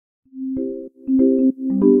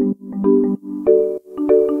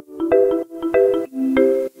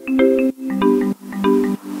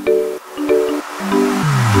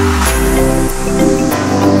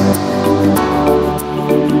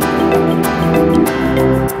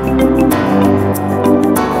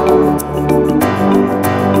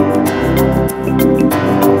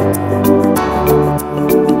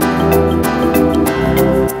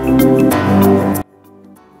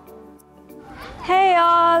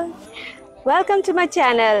Welcome to my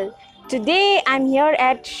channel. Today I'm here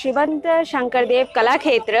at Srimanta Sankaradeva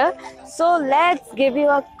Kalakshetra. So let's give you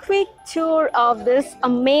a quick tour of this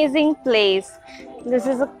amazing place. This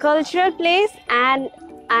is a cultural place and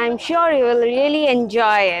I'm sure you will really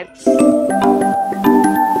enjoy it.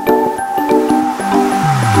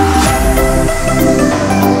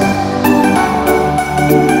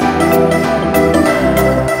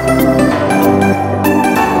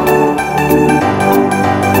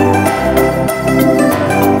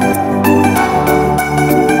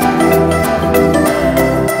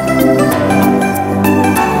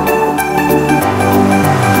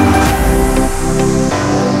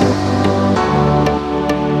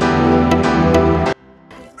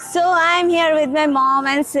 So I'm here with my mom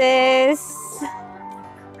and sis.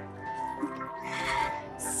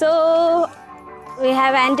 So we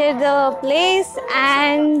have entered the place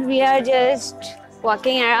and we are just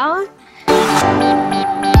walking around.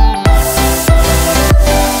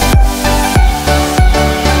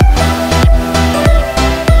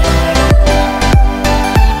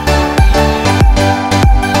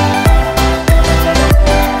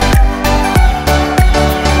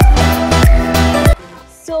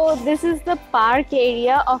 So this is the park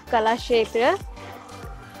area of Kalakshetra,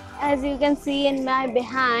 as you can see in my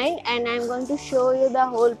behind, and I'm going to show you the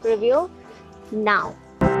whole preview now.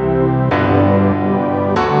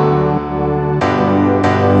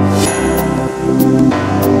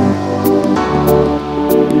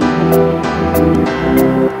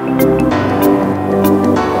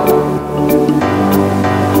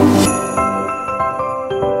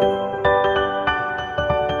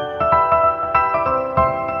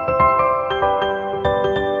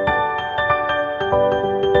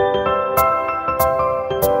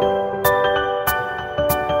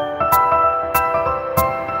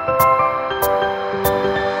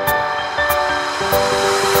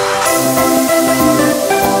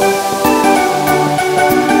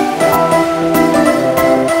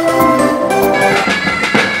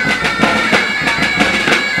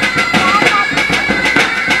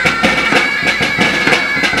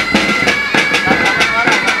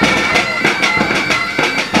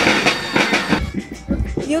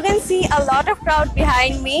 You can see a lot of crowd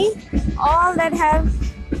behind me. All that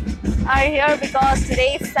are here because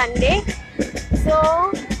today is Sunday.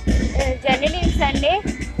 So generally in Sunday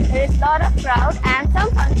there is a lot of crowd and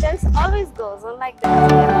some functions always goes on like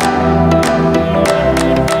that.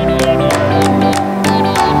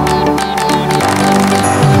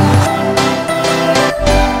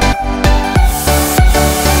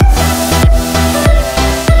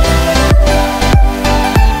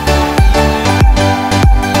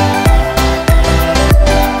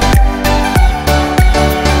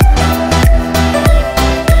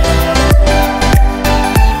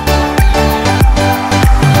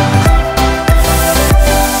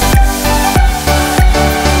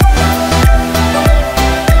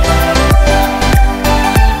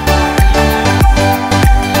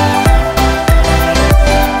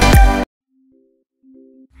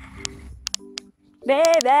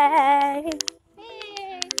 Baby.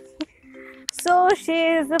 Hey. So she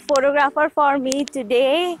is the photographer for me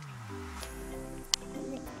today.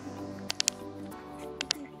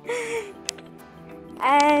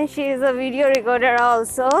 And she is a video recorder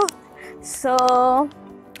also. So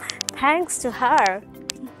thanks to her.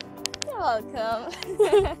 You're welcome.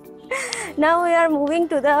 Now we are moving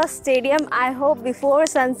to the stadium. I hope before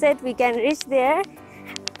sunset we can reach there.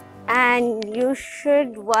 And you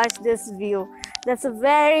should watch this view. That's a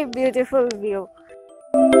very beautiful view.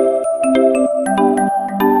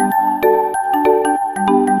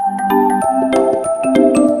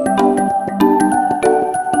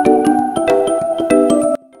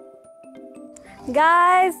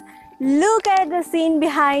 Guys, look at the scene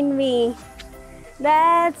behind me.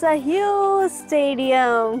 That's a huge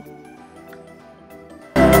stadium.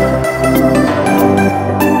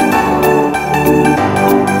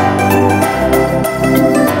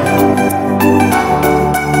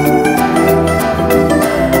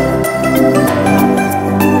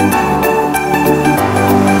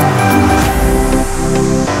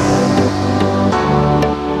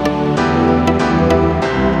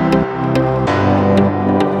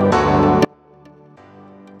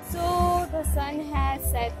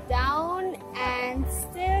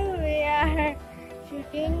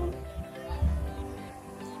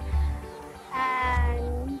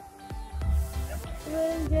 And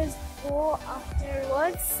we'll just go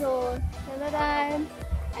afterwards. So till the time,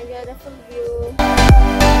 enjoy the full view.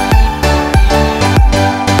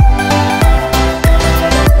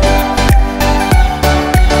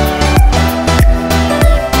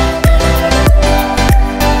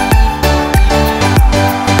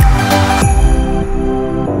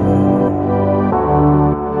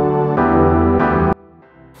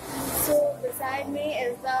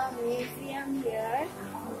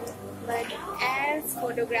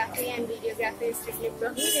 photography is strictly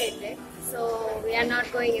prohibited, so we are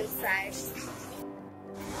not going inside.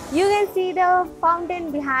 You can see the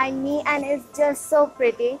fountain behind me and it's just so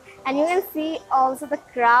pretty, and you can see also the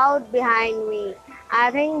crowd behind me.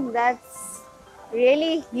 I think that's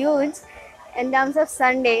really huge in terms of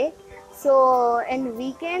Sunday, so in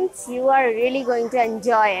weekends you are really going to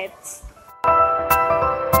enjoy it.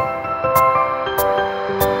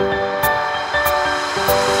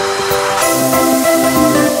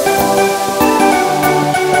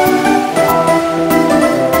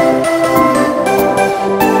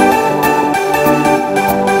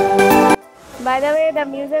 By the way, the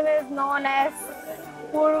museum is known as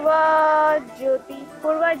Purva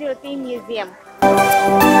Jyoti Museum.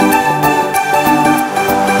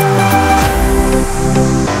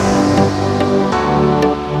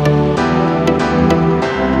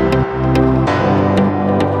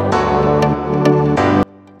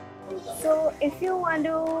 So if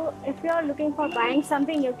you are looking for buying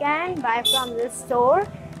something, you can buy from this store.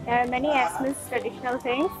 There are many Assamese traditional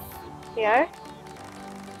things here,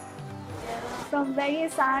 from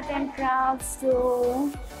various art and crafts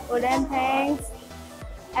to wooden things,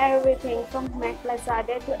 everything from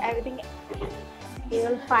Mechlazade to everything you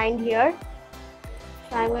will find here.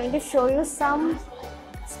 So I'm going to show you some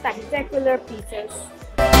spectacular pieces.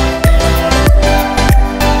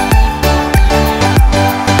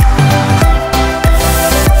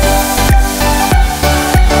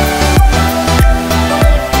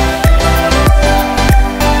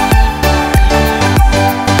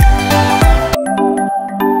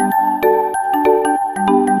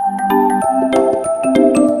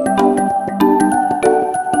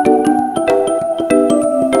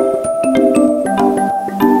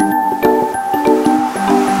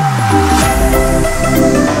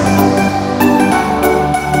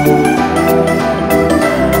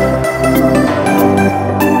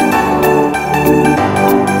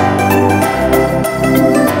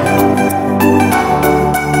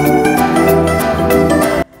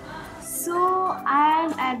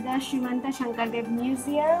 Srimanta Sankaradeva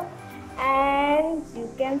Museum, and you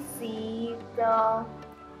can see the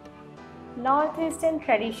northeastern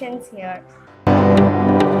traditions here.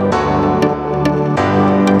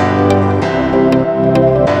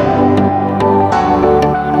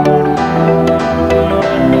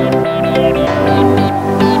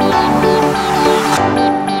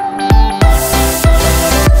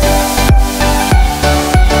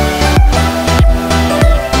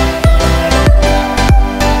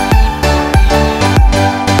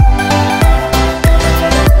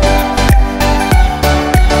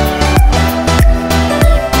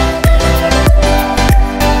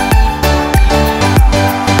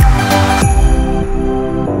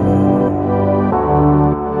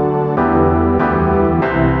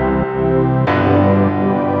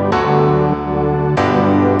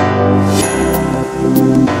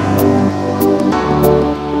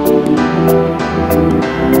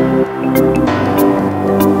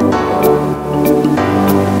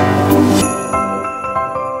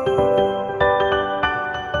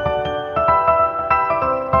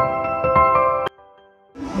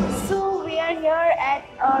 Here at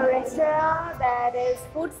a restaurant that is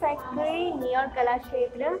Food Factory near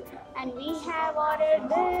Kalakshetra, and we have ordered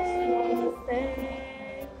this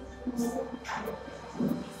thing.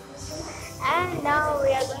 And now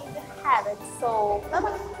we are going to have it. So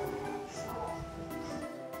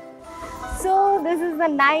this is the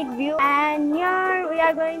night view, and here we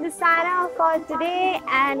are going to sign off for today,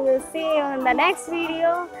 and we'll see you in the next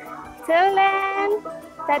video. Till then,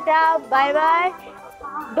 tata, bye bye.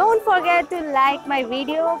 Don't forget to like my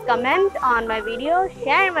video, comment on my video,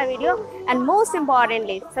 share my video, and most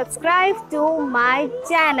importantly, subscribe to my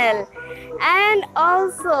channel. And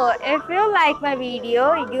also, if you like my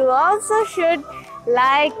video, you also should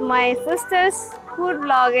like my sister's food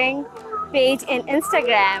vlogging page in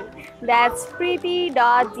Instagram. That's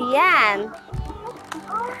preeti.dn.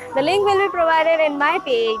 The link will be provided in my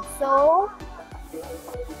page, so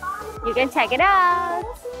you can check it out.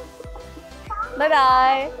 Bye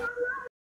bye.